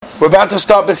We're about to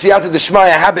start B'siyata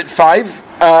D'Shmaya, habit 5,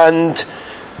 and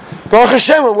Baruch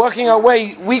Hashem, we're working our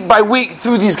way week by week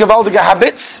through these Gavaldiga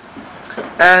habits.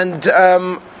 And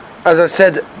as I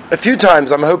said a few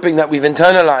times, I'm hoping that we've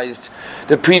internalized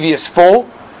the previous 4,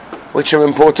 which are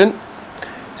important.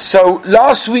 So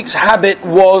last week's habit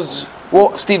was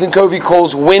what Stephen Covey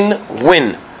calls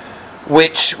win-win,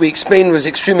 which we explained was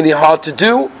extremely hard to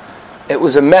do. It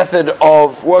was a method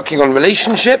of working on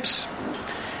relationships.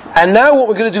 And now what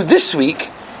we're going to do this week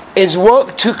is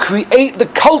work to create the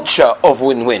culture of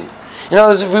win-win. In other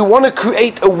words, if we want to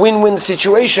create a win-win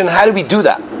situation, how do we do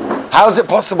that? How is it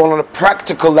possible on a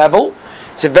practical level?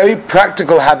 It's a very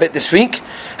practical habit this week.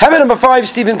 Habit number 5,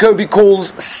 Stephen Covey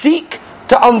calls seek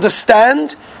to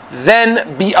understand,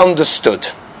 then be understood.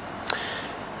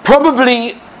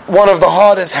 Probably one of the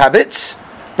hardest habits,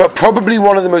 but probably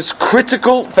one of the most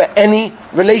critical for any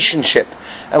relationship.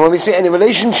 And when we say any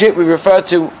relationship, we refer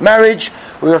to marriage,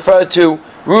 we refer to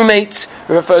roommates,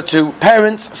 we refer to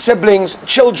parents, siblings,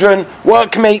 children,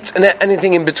 workmates, and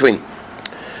anything in between.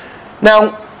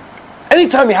 Now,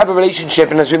 anytime you have a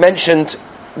relationship, and as we mentioned,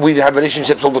 we have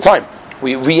relationships all the time.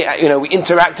 We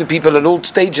interact with people at all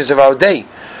stages of our day.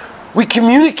 We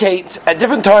communicate at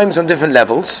different times on different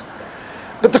levels.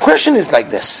 But the question is like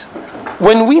this.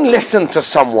 When we listen to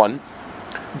someone,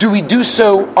 do we do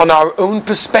so on our own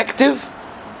perspective,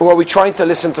 or are we trying to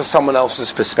listen to someone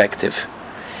else's perspective?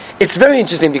 It's very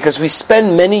interesting because we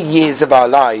spend many years of our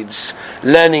lives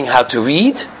learning how to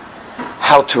read,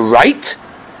 how to write,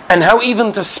 and how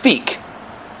even to speak.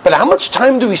 But how much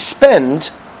time do we spend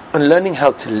on learning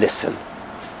how to listen?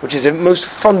 Which is the most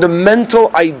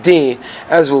fundamental idea,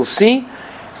 as we'll see.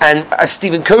 And as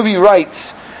Stephen Covey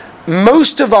writes,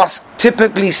 most of us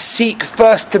typically seek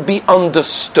first to be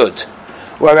understood.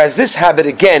 Whereas this habit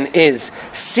again is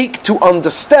seek to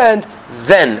understand,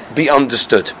 then be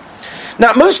understood.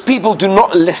 Now most people do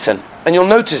not listen. And you'll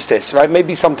notice this, right?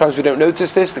 Maybe sometimes we don't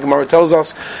notice this. The Gemara tells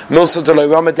us, Milsa de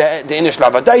Rama de Inish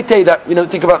Lavadaite, that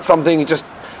think about something, it just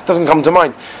doesn't come to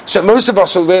mind. So most of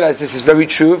us will realize this is very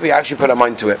true if we actually put our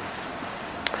mind to it.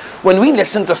 When we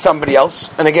listen to somebody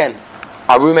else, and again,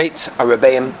 our roommates, our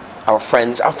rebbeim, our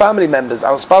friends, our family members,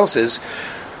 our spouses,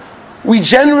 we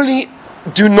generally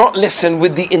do not listen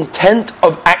with the intent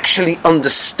of actually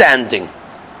understanding.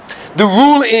 The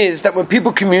rule is that when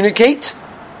people communicate,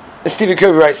 and Stephen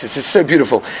Covey writes this, it's so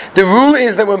beautiful. The rule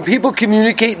is that when people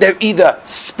communicate, they're either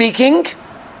speaking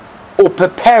or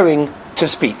preparing to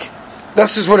speak.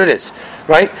 That's just what it is,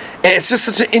 right? And it's just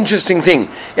such an interesting thing.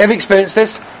 You ever experienced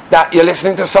this? That you're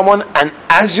listening to someone, and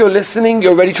as you're listening,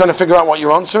 you're already trying to figure out what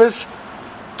your answer is?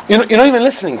 You're not even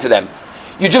listening to them.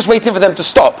 You're just waiting for them to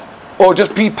stop, or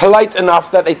just be polite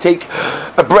enough that they take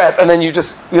a breath, and then you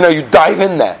just, you dive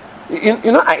in there.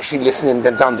 You're not actually listening to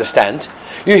them to understand.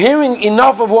 You're hearing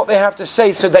enough of what they have to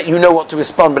say so that you know what to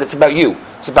respond, but it's about you.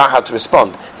 It's about how to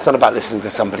respond. It's not about listening to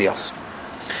somebody else.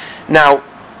 Now,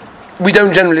 we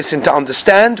don't generally listen to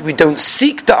understand, we don't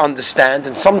seek to understand,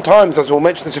 and sometimes, as we'll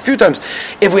mention this a few times,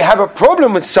 if we have a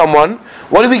problem with someone,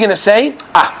 what are we going to say?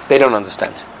 They don't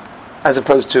understand. As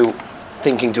opposed to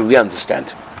thinking to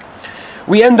re-understand.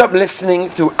 We end up listening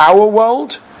through our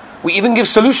world. We even give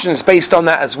solutions based on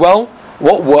that as well.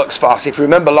 What works for us? If you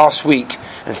remember last week,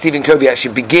 and Stephen Covey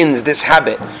actually begins this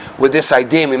habit with this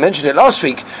idea, and we mentioned it last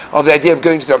week, of the idea of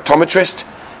going to the optometrist,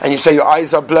 and you say your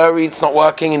eyes are blurry, it's not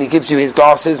working, and he gives you his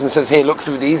glasses and says, here, look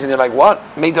through these, and you're like, what?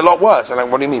 Made a lot worse. I'm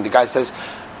like, what do you mean? The guy says,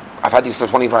 I've had these for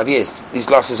 25 years. These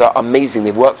glasses are amazing.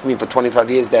 They've worked for me for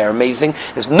 25 years. They're amazing.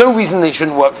 There's no reason they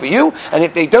shouldn't work for you, and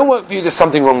if they don't work for you, there's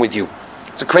something wrong with you.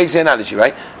 It's a crazy analogy,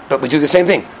 right? But we do the same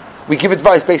thing. We give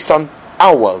advice based on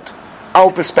our world,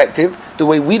 our perspective, the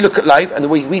way we look at life, and the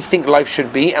way we think life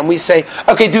should be, and we say,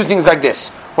 okay, do things like this.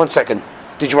 1 second.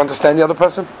 Did you understand the other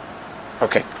person?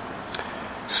 Okay.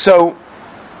 So,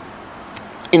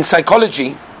 in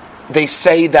psychology, they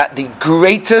say that the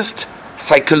greatest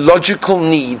psychological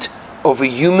need of a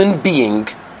human being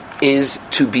is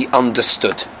to be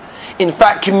understood. In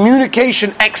fact,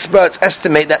 communication experts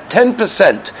estimate that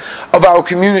 10% of our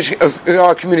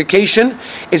communication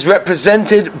is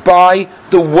represented by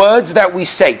the words that we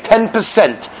say.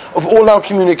 10% of all our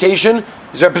communication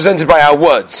is represented by our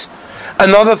words.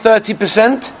 Another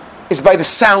 30% is by the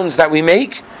sounds that we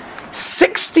make.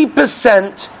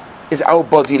 60% is our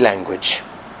body language.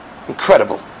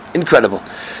 Incredible.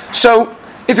 So,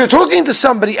 if you're talking to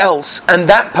somebody else and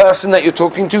that person that you're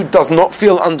talking to does not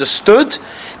feel understood,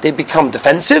 they become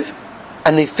defensive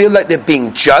and they feel like they're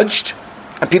being judged.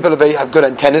 And people have good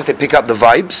antennas, they pick up the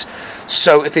vibes.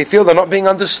 So if they feel they're not being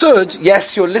understood,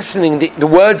 yes, you're listening, the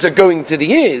words are going to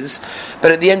the ears,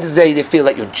 but at the end of the day, they feel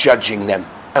like you're judging them.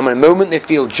 And when the moment they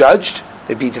feel judged,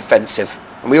 they be defensive.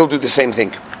 And we all do the same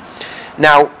thing.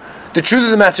 Now, the truth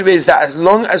of the matter is that as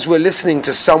long as we're listening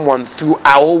to someone through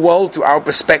our world, through our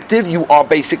perspective, you are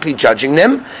basically judging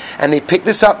them. And they pick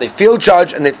this up, they feel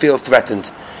judged, and they feel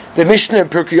threatened. The Mishnah in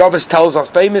Pirkei Avos tells us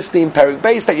famously in Perek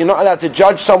Beis that you're not allowed to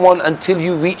judge someone until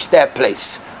you reach their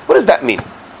place. What does that mean?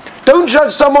 Don't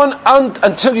judge someone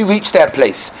until you reach their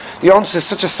place. The answer is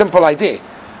such a simple idea.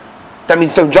 That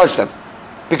means don't judge them.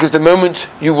 Because the moment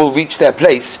you will reach their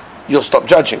place, you'll stop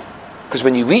judging. Because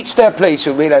when you reach their place,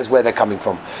 you'll realize where they're coming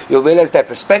from. You'll realize their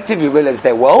perspective, you'll realize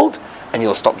their world, and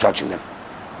you'll stop judging them.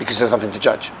 Because there's nothing to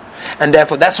judge. And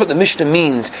therefore, that's what the Mishnah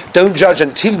means. Don't judge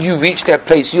until you reach their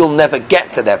place. You'll never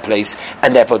get to their place,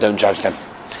 and therefore don't judge them.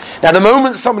 Now, the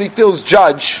moment somebody feels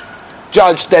judged,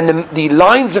 then the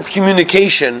lines of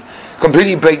communication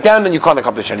completely break down and you can't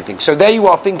accomplish anything. So there you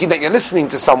are thinking that you're listening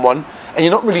to someone, and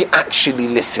you're not really actually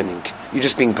listening. You're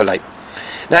just being polite.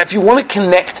 Now, if you want to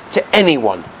connect to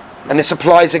anyone, and this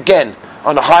applies again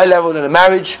on a high level in a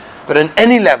marriage, but on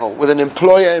any level, with an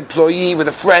employer, employee, with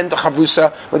a friend, a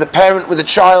chavrusa, with a parent, with a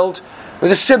child,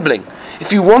 with a sibling.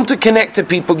 If you want to connect to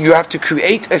people, you have to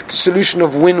create a solution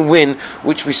of win-win,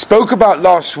 which we spoke about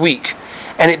last week.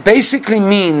 And it basically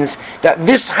means that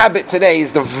this habit today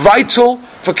is the vital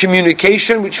for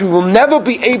communication, which we will never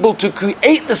be able to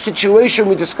create the situation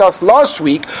we discussed last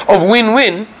week of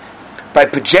win-win by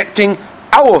projecting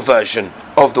our version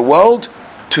of the world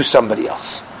to somebody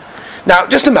else. Now,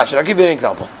 just imagine, I'll give you an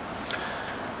example.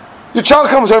 Your child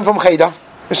comes home from Cheder,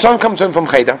 your son comes home from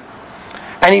Cheder,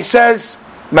 and he says,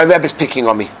 my Rebbe is picking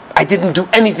on me. I didn't do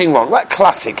anything wrong. Like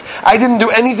classic. I didn't do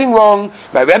anything wrong.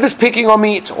 My Rebbe is picking on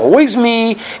me. It's always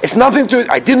me. It's nothing to it.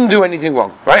 I didn't do anything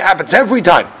wrong. Right? Happens every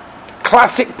time.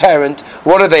 Classic parent.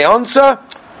 What do they answer?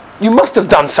 You must have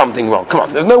done something wrong. Come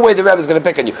on. There's no way the Rebbe is going to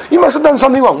pick on you. You must have done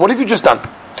something wrong. What have you just done?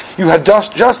 You have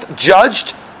just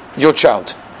judged your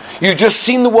child. You've just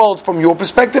seen the world from your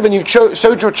perspective, and you've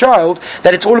showed your child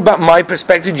that it's all about my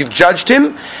perspective. You've judged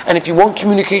him, and if you want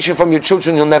communication from your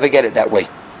children, you'll never get it that way.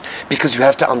 Because you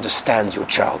have to understand your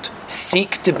child.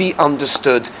 Seek to be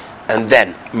understood, and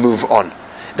then move on.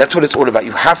 That's what it's all about.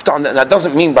 You have to, and that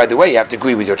doesn't mean, by the way, you have to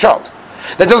agree with your child.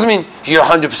 That doesn't mean you're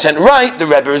 100% right, the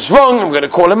Rebbe is wrong, I'm going to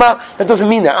call him out. That doesn't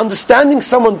mean that. Understanding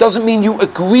someone doesn't mean you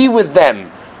agree with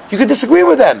them. You could disagree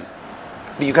with them.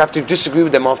 But you have to disagree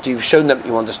with them after you've shown them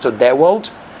you understood their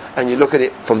world, and you look at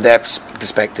it from their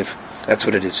perspective. That's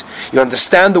what it is. You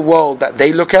understand the world that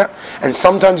they look at, and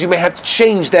sometimes you may have to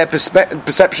change their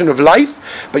perception of life,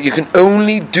 but you can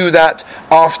only do that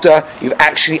after you've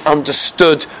actually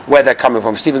understood where they're coming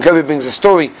from. Stephen Covey brings a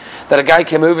story that a guy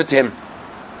came over to him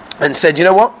and said, you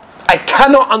know what? I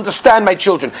cannot understand my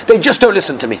children. They just don't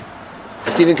listen to me.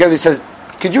 Stephen Covey says,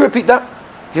 could you repeat that?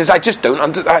 He says, I just don't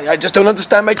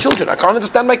understand my children. I can't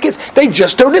understand my kids. They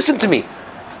just don't listen to me.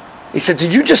 He said,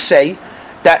 did you just say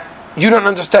that you don't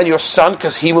understand your son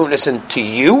because he won't listen to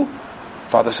you?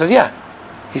 Father says, yeah.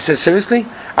 He says, seriously?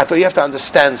 I thought you have to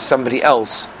understand somebody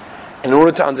else. In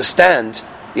order to understand,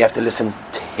 you have to listen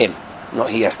to him, not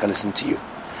he has to listen to you.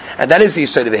 And that is the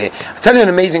yesod over here. I'll tell you an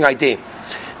amazing idea.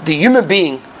 The human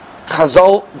being,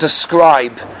 Chazal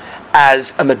describe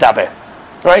as a medaber.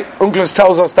 Right? Unclus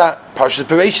tells us that Parshas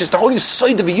Bereishis, the whole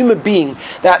side of a human being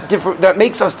that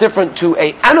makes us different to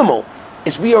an animal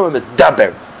is we are a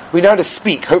medaber. We know how to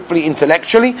speak, hopefully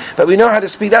intellectually, but we know how to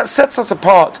speak. That sets us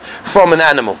apart from an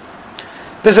animal.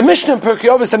 There's a Mishnah in Pirkei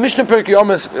Avos. The Mishnah in Pirkei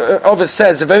Avos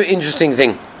says a very interesting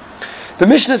thing. The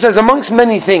Mishnah says, amongst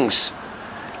many things,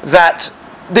 that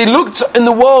they looked in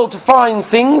the world to find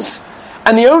things,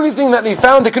 and the only thing that they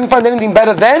found, they couldn't find anything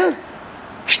better than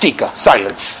shtika,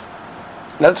 silence.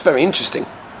 Now that's very interesting.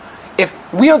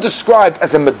 If we are described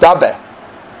as a medaber,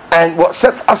 and what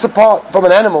sets us apart from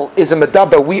an animal is a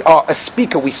medaber, we are a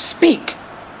speaker, we speak.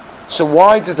 So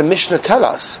why does the Mishnah tell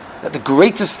us that the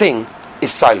greatest thing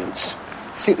is silence?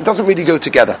 See, it doesn't really go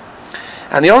together.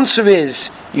 And the answer is,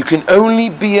 you can only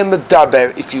be a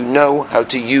medaber if you know how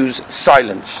to use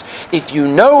silence. If you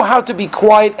know how to be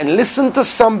quiet and listen to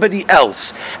somebody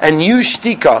else and use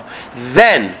shtika,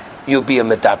 then you'll be a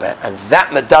medaber, and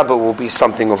that medaber will be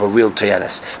something of a real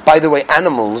teyanis. By the way,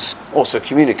 animals also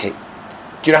communicate.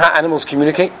 Do you know how animals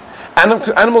communicate?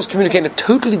 Animals communicate in a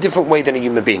totally different way than a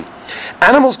human being.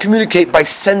 Animals communicate by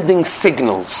sending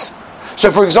signals. So,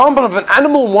 for example, if an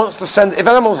animal wants to send, if an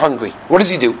animal is hungry, what does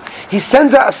he do? He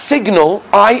sends out a signal,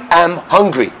 I am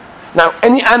hungry. Now,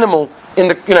 any animal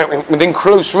within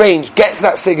close range gets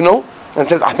that signal and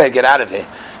says, I better get out of here,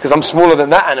 because I'm smaller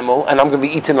than that animal and I'm going to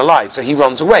be eaten alive. So he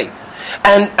runs away.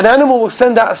 And an animal will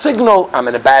send out a signal, I'm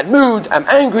in a bad mood, I'm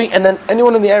angry, and then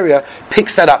anyone in the area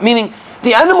picks that up. Meaning,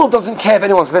 The animal doesn't care if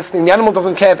anyone's listening. The animal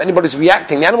doesn't care if anybody's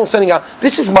reacting. The animal's sending out,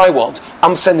 this is my world.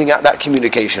 I'm sending out that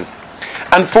communication.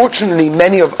 Unfortunately,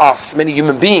 many of us, many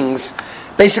human beings,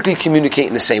 basically communicate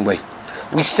in the same way.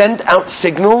 We send out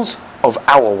signals of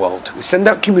our world. We send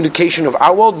out communication of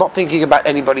our world, not thinking about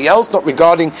anybody else, not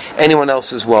regarding anyone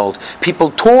else's world.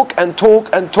 People talk and talk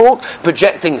and talk,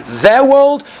 projecting their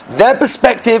world, their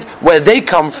perspective, where they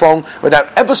come from,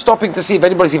 without ever stopping to see if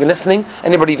anybody's even listening,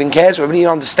 anybody even cares, or anybody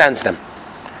even understands them.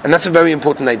 And that's a very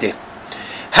important idea.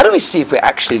 How do we see if we're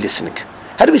actually listening?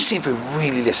 How do we see if we're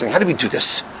really listening? How do we do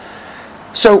this?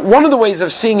 So one of the ways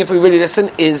of seeing if we really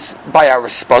listen is by our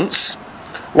response.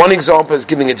 One example is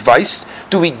giving advice.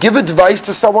 Do we give advice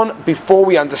to someone before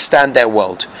we understand their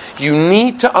world? You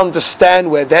need to understand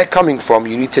where they're coming from.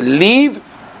 You need to leave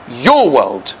your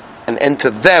world and enter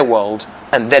their world,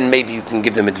 and then maybe you can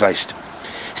give them advice.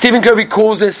 Stephen Covey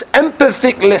calls this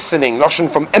empathic listening,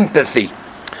 Lashon from empathy.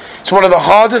 It's one of the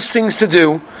hardest things to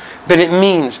do, but it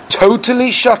means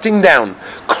totally shutting down.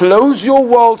 Close your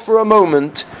world for a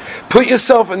moment. Put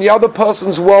yourself in the other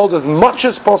person's world as much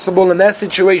as possible in their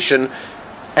situation,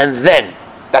 and then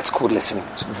that's called listening.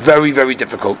 It's very, very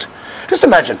difficult. Just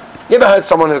imagine, you ever heard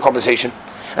someone in a conversation,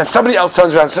 and somebody else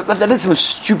turns around and says, that is the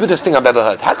most stupidest thing I've ever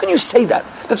heard. How can you say that?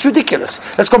 That's ridiculous.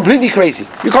 That's completely crazy.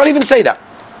 You can't even say that.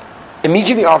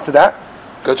 Immediately after that,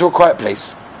 go to a quiet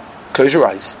place, close your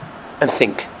eyes, and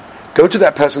think. Go to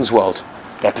that person's world,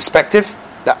 their perspective,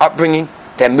 their upbringing,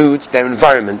 their mood, their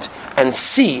environment, and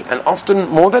see, and often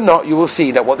more than not, you will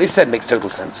see that what they said makes total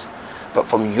sense. But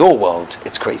from your world,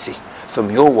 it's crazy. From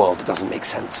your world, it doesn't make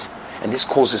sense. And this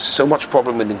causes so much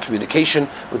problem within communication,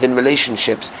 within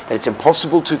relationships, that it's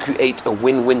impossible to create a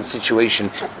win-win situation,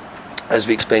 as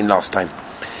we explained last time.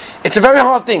 It's a very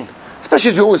hard thing,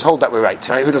 especially as we always hold that we're right.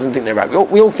 Who doesn't think they're right?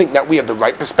 We all think that we have the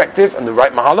right perspective and the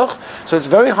right mahalach, so it's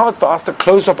very hard for us to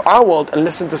close off our world and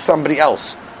listen to somebody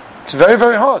else. It's very,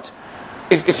 very hard.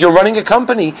 If you're running a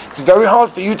company, it's very hard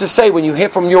for you to say when you hear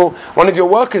from one of your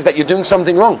workers that you're doing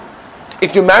something wrong.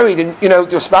 If you're married and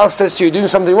your spouse says to you, you're doing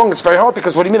something wrong, it's very hard,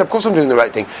 because what do you mean? Of course I'm doing the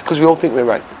right thing, because we all think we're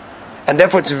right. And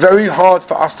therefore it's very hard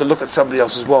for us to look at somebody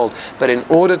else's world. But in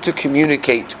order to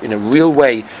communicate in a real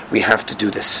way, we have to do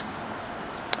this.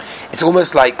 It's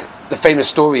almost like the famous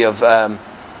story of a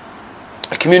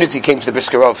community came to the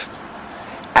Brisker Rov,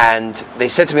 and they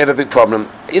said to me, I have a big problem.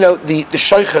 The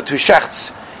shaychet who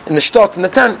shechts in the shtot, in the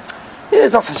town,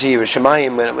 it's not such a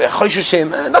Yerushalayim, we're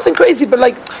chosheshim, nothing crazy, but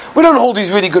we don't hold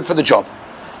he's really good for the job.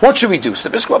 What should we do? So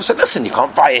the Brisker Rov said, listen, you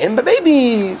can't fire him, but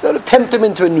maybe sort of tempt him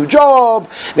into a new job,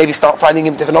 maybe start finding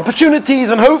him different opportunities,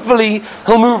 and hopefully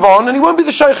he'll move on and he won't be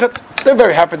the shaychet. So they're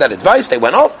very happy with that advice. They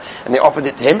went off and they offered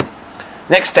it to him.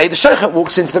 Next day, the shaychet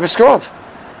walks into the Brisker Rov,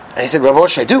 and he said, Rabbi,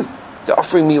 what should I do? They're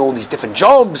offering me all these different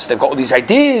jobs, they've got all these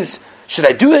ideas. Should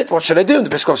I do it? What should I do? And the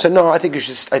Brisker Rov said, no, I think you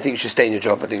should stay in your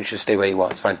job. I think you should stay where you are.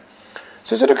 It's fine.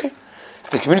 So I said, okay.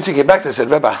 So the community came back to and said,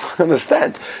 Rabbi, I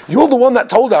understand. You're the one that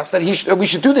told us that we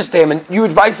should do this to him, and you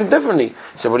advised him differently.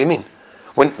 He said, what do you mean?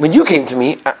 When you came to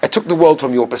me, I took the world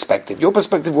from your perspective. Your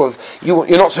perspective was,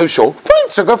 you're not so sure. Fine,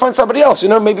 so go find somebody else.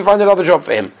 Maybe find another job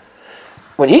for him.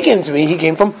 When he came to me, he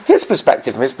came from his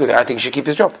perspective. I think he should keep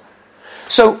his job.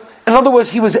 So, in other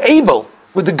words, he was able,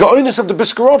 with the goodness of the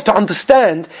Brisker Rov, to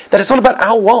understand that it's not about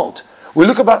our world. We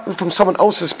look about it from someone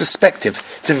else's perspective.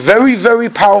 It's a very, very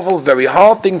powerful, very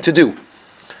hard thing to do.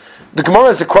 The Gemara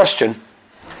has a question.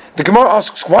 The Gemara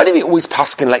asks, why do we always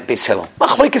paskin like Beis Hillel?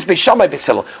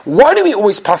 Why do we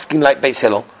always paskin like Beis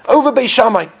Hillel over Beis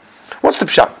Shammai? What's the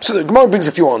pshat? So the Gemara brings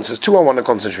a few answers. Two I want to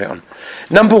concentrate on.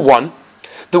 Number one,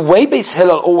 the way Beis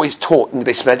Hillel always taught in the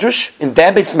Beis Medrash, in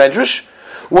their Beis Medrash,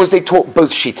 was they taught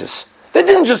both shitas. They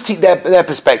didn't just teach their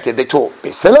perspective. They taught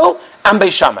Beis Hillel and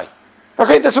Beis Shammai.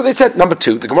 Okay, that's what they said. Number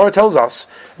two, the Gemara tells us,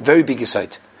 very big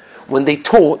aside. When they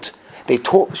taught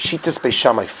Shitas Beis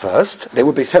Shammai first. They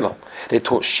were Beis Hillel. They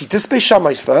taught Shitas Beis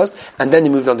Shammai first, and then they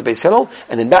moved on to Beis Hillel.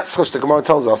 And in that source, the Gemara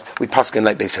tells us we paskin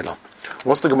like Beis Hillel.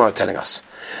 What's the Gemara telling us?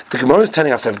 The Gemara is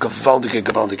telling us to have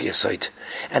gewaldige aside,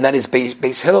 and that is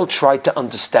Beis Hillel tried to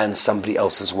understand somebody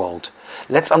else's world.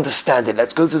 Let's understand it.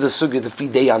 Let's go to the sugya, the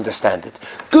feed they understand it.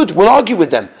 Good, we'll argue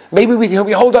with them. Maybe we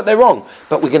hold out they're wrong,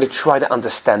 but we're going to try to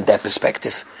understand their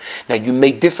perspective. Now, you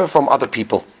may differ from other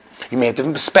people. You may have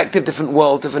different perspective, different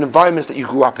worlds, different environments that you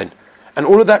grew up in. And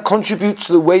all of that contributes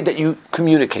to the way that you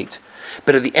communicate.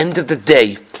 But at the end of the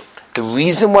day, the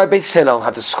reason why Beis Hillel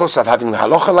had the schos of having the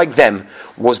halacha like them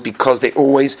was because they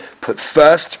always put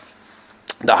first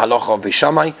the halacha of Beis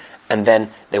Shammai, and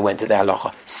then they went to the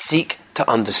halacha. Seek to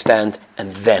understand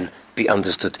and then be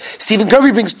understood. Stephen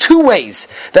Covey brings two ways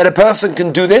that a person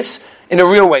can do this in a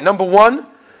real way. Number one,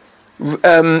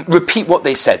 repeat what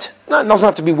they said. No, it doesn't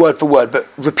have to be word for word, but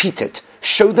repeat it.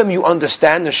 Show them you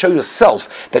understand and show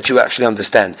yourself that you actually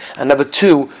understand. And number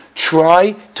two,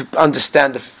 try to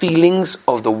understand the feelings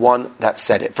of the one that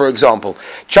said it. For example,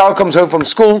 child comes home from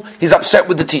school, he's upset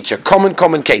with the teacher.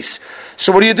 Common case.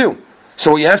 So what do?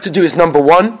 So what you have to do is, number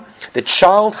one, the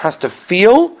child has to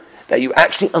feel that you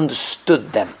actually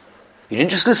understood them. You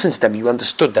didn't just listen to them, you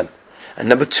understood them. And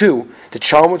number two, the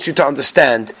child wants you to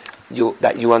understand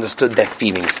that you understood their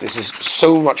feelings. This is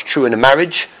so much true in a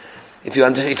marriage. If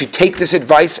you take this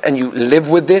advice and you live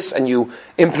with this and you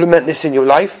implement this in your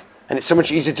life, and it's so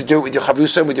much easier to do it with your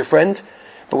chavrusa and with your friend,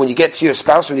 but when you get to your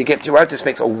spouse, when you get to your wife, this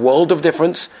makes a world of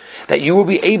difference, that you will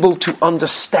be able to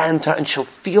understand her and she'll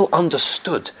feel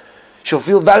understood. She'll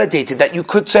feel validated, that you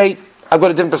could say, I've got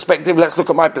a different perspective, let's look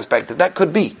at my perspective. That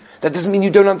could be. That doesn't mean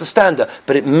you don't understand her,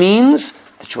 but it means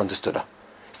that you understood her.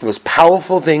 It's the most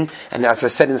powerful thing, and as I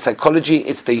said in psychology,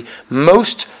 it's the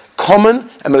most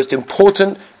common and most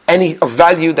important of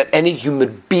value that any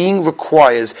human being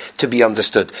requires to be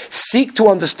understood. Seek to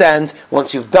understand.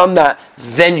 Once you've done that,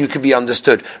 then you can be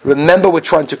understood. Remember, we're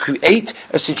trying to create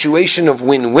a situation of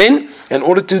win-win. In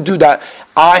order to do that,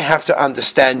 I have to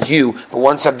understand you, but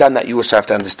once I've done that, you also have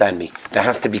to understand me. There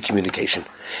has to be communication.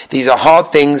 These are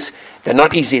hard things. They're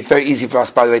not easy. It's very easy for us,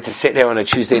 by the way, to sit here on a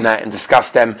Tuesday night and discuss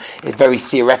them in a very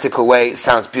theoretical way. It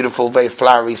sounds beautiful, very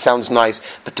flowery, sounds nice,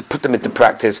 but to put them into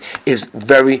practice is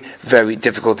very, very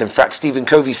difficult. In fact, Stephen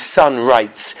Covey's son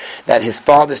writes that his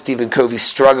father, Stephen Covey,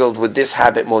 struggled with this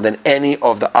habit more than any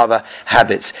of the other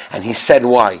habits. And he said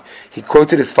why. He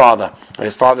quoted his father, and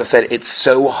his father said, "It's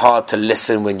so hard to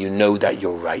listen when you know that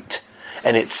you're right."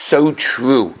 And it's so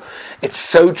true. It's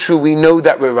so true. We know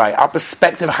that we're right. Our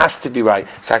perspective has to be right.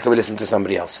 So how can we listen to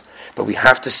somebody else? But we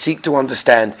have to seek to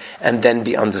understand and then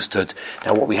be understood.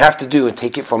 Now what we have to do and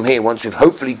take it from here, once we've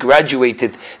hopefully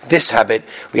graduated this habit,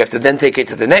 we have to then take it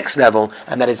to the next level,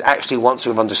 and that is actually, once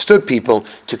we've understood people,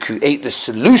 to create the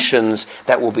solutions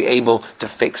that will be able to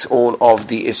fix all of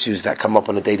the issues that come up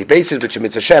on a daily basis, which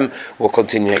Mitzvah Hashem will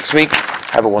continue next week.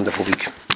 Have a wonderful week.